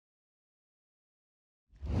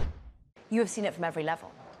you have seen it from every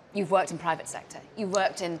level. You've worked in private sector. You've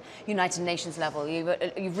worked in United Nations level.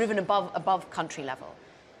 You've risen above country level.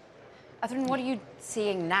 Ertharin, what are you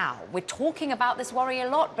seeing now? We're talking about this worry a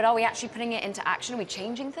lot, but are we actually putting it into action? Are we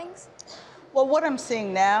changing things? Well, what I'm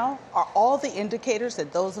seeing now are all the indicators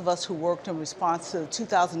that those of us who worked in response to the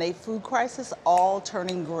 2008 food crisis all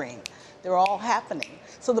turning green. They're all happening.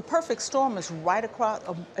 So the perfect storm is right across,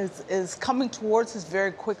 is coming towards us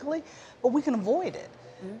very quickly, but we can avoid it.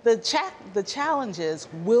 The challenge is,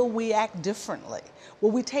 will we act differently?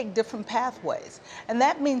 Will we take different pathways? And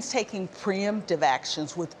that means taking preemptive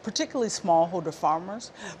actions with particularly smallholder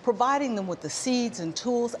farmers, providing them with the seeds and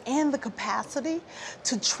tools and the capacity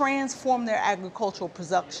to transform their agricultural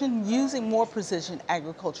production, using more precision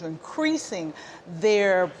agriculture, increasing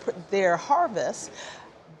their harvest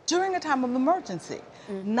during a time of emergency.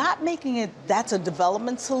 Not making it that's a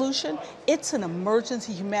development solution, it's an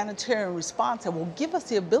emergency humanitarian response that will give us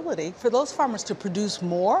the ability for those farmers to produce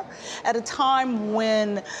more at a time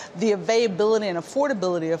when the availability and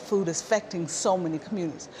affordability of food is affecting so many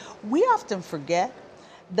communities. We often forget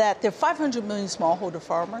that there are 500 million smallholder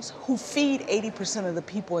farmers who feed 80% of the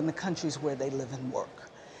people in the countries where they live and work.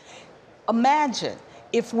 Imagine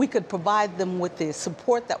if we could provide them with the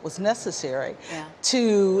support that was necessary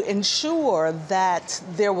to ensure that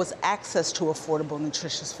there was access to affordable,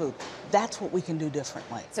 nutritious food. That's what we can do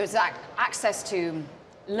differently. So it's access to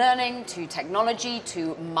learning, to technology,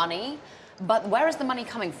 to money. But where is the money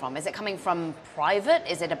coming from? Is it coming from private?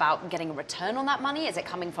 Is it about getting a return on that money? Is it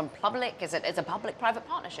coming from public? Is it a public-private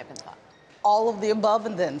partnership, in fact? All of the above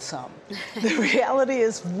and then some. The reality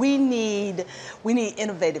is we need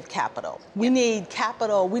innovative capital. We need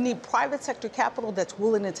capital, we need private sector capital that's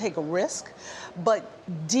willing to take a risk, but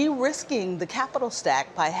de-risking the capital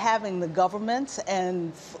stack by having the governments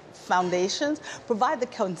and foundations provide the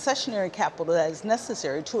concessionary capital that is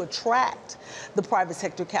necessary to attract the private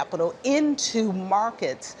sector capital into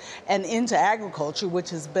markets and into agriculture, which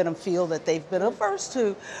has been a field that they've been averse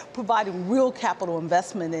to providing real capital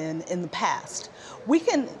investment in the past. We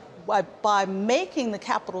can, by making the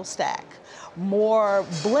capital stack more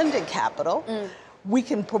blended capital, we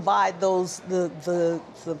can provide the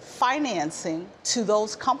financing to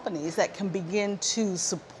those companies that can begin to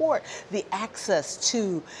support the access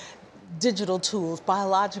to digital tools,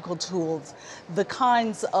 biological tools, the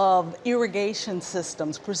kinds of irrigation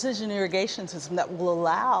systems, precision irrigation systems that will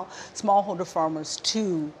allow smallholder farmers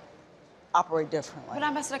to operate differently. But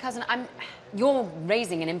Ambassador Cousin, you're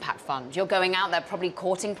raising an impact fund. You're going out there probably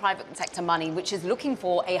courting private sector money, which is looking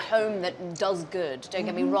for a home that does good. Don't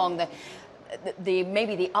get me wrong.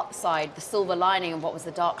 Maybe the upside, the silver lining of what was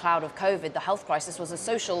the dark cloud of COVID, the health crisis, was a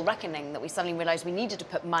social reckoning that we suddenly realized we needed to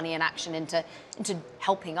put money and action into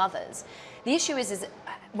helping others. The issue is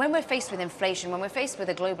when we're faced with inflation, when we're faced with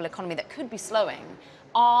a global economy that could be slowing,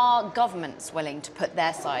 are governments willing to put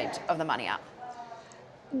their side of the money up?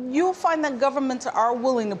 You'll find that governments are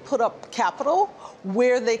willing to put up capital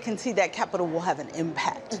where they can see that capital will have an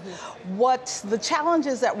impact. What the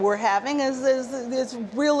challenges that we're having is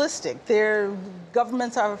realistic.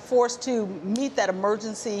 Governments are forced to meet that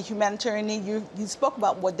emergency humanitarian need. You spoke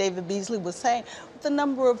about what David Beasley was saying, the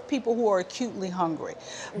number of people who are acutely hungry.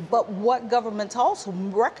 But what governments also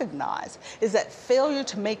recognize is that failure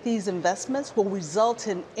to make these investments will result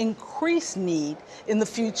in increased need in the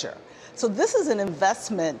future. So this is an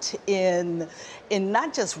investment in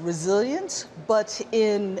not just resilience, but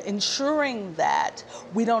in ensuring that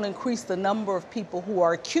we don't increase the number of people who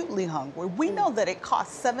are acutely hungry. We know that it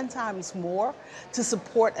costs 7 times more to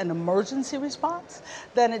support an emergency response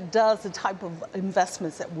than it does the type of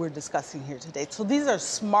investments that we're discussing here today. So these are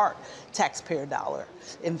smart taxpayer dollar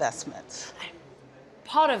investments.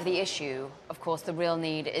 Part of the issue, of course, the real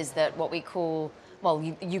need is that what we call, well,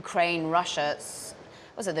 Ukraine, Russia,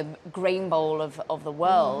 the grain bowl of the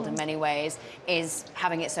world in many ways, is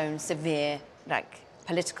having its own severe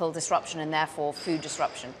political disruption and therefore food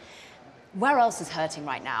disruption. Where else is hurting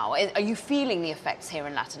right now? Are you feeling the effects here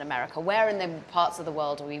in Latin America? Where in the parts of the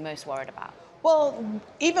world are we most worried about? Well,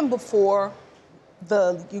 even before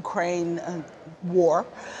the Ukraine war,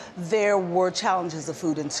 there were challenges of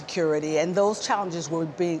food insecurity, and those challenges were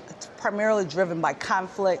being primarily driven by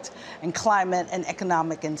conflict and climate and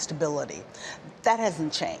economic instability. That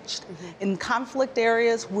hasn't changed. In conflict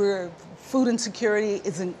areas where food insecurity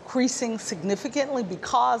is increasing significantly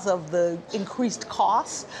because of the increased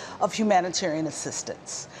costs of humanitarian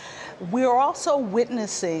assistance. we're also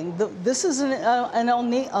witnessing, this is a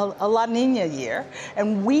La Nina year,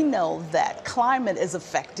 and we know that climate is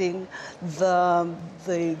affecting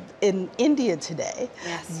in India today,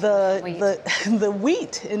 yes, the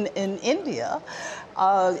wheat in India.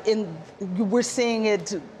 We're seeing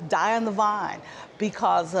it die on the vine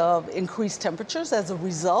because of increased temperatures. As a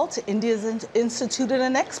result, India's instituted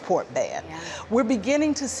an export ban. Yeah. We're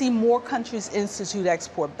beginning to see more countries institute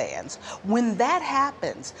export bans. When that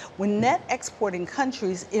happens, when net exporting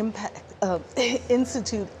countries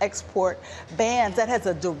institute export bans, that has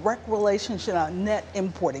a direct relationship on net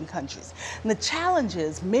importing countries. And the challenge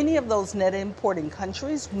is many of those net importing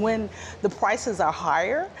countries, when the prices are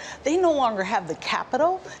higher, they no longer have the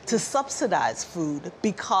capital to subsidize food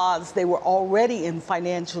because they were already in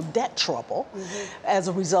financial debt trouble as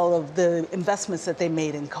a result of the investments that they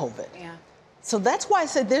made in COVID. Yeah. So that's why I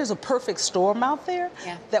said there's a perfect storm out there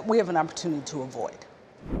Yeah. that we have an opportunity to avoid.